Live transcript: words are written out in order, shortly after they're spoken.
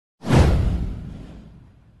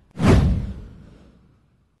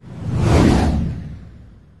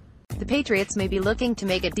Patriots may be looking to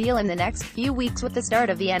make a deal in the next few weeks with the start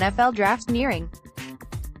of the NFL draft nearing.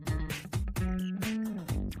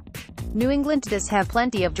 New England does have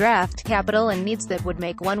plenty of draft capital and needs that would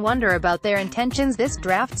make one wonder about their intentions this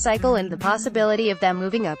draft cycle and the possibility of them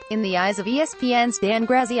moving up. In the eyes of ESPN's Dan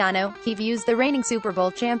Graziano, he views the reigning Super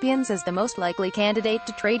Bowl champions as the most likely candidate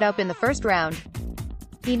to trade up in the first round.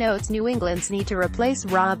 He notes New England's need to replace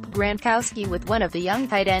Rob Gronkowski with one of the young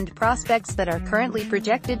tight end prospects that are currently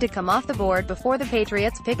projected to come off the board before the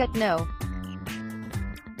Patriots pick at No.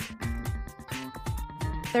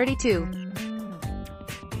 32.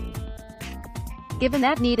 Given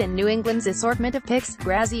that need in New England's assortment of picks,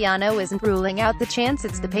 Graziano isn't ruling out the chance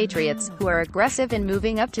it's the Patriots, who are aggressive in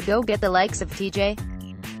moving up to go get the likes of T.J.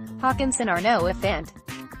 Hawkinson or Noah Fant.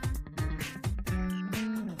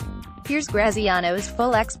 Here's Graziano's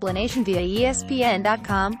full explanation via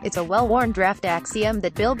ESPN.com. It's a well-worn draft axiom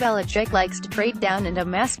that Bill Belichick likes to trade down and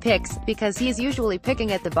amass picks, because he's usually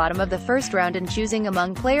picking at the bottom of the first round and choosing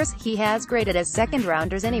among players he has graded as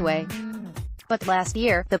second-rounders anyway. But last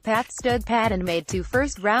year, the Pats stood pat and made 2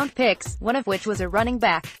 first-round picks, one of which was a running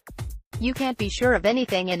back. You can't be sure of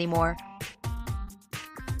anything anymore.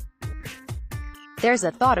 There's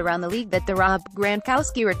a thought around the league that the Rob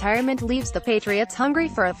Gronkowski retirement leaves the Patriots hungry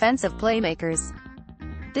for offensive playmakers.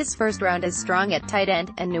 This first round is strong at tight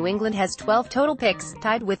end, and New England has 12 total picks,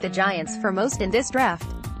 tied with the Giants for most in this draft.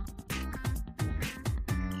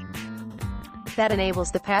 That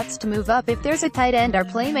enables the Pats to move up if there's a tight end or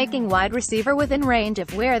playmaking wide receiver within range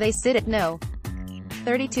of where they sit at No.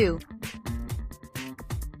 32.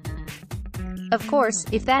 Of course,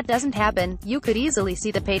 if that doesn't happen, you could easily see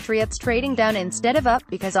the Patriots trading down instead of up,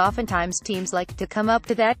 because oftentimes teams like to come up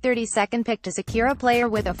to that 32nd pick to secure a player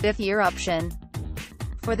with a 5th-year option.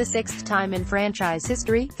 For the 6th time in franchise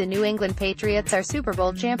history, the New England Patriots are Super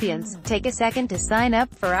Bowl champions. Take a second to sign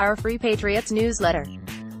up for our free Patriots newsletter.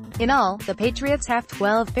 In all, the Patriots have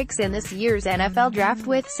 12 picks in this year's NFL draft,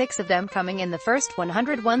 with 6 of them coming in the first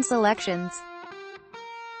 101 selections.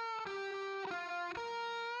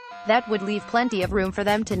 That would leave plenty of room for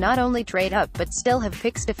them to not only trade up but still have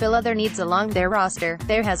picks to fill other needs along their roster.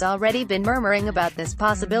 There has already been murmuring about this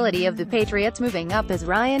possibility of the Patriots moving up, as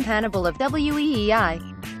Ryan Hannibal of WEEI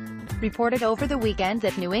reported over the weekend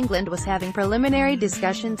that New England was having preliminary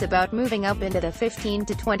discussions about moving up into the 15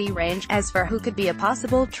 to 20 range. As for who could be a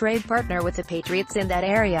possible trade partner with the Patriots in that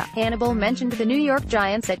area, Hannibal mentioned the New York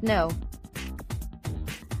Giants at No.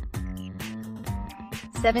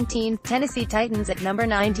 17, Tennessee Titans at number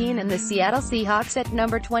 19 and the Seattle Seahawks at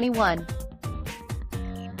number 21.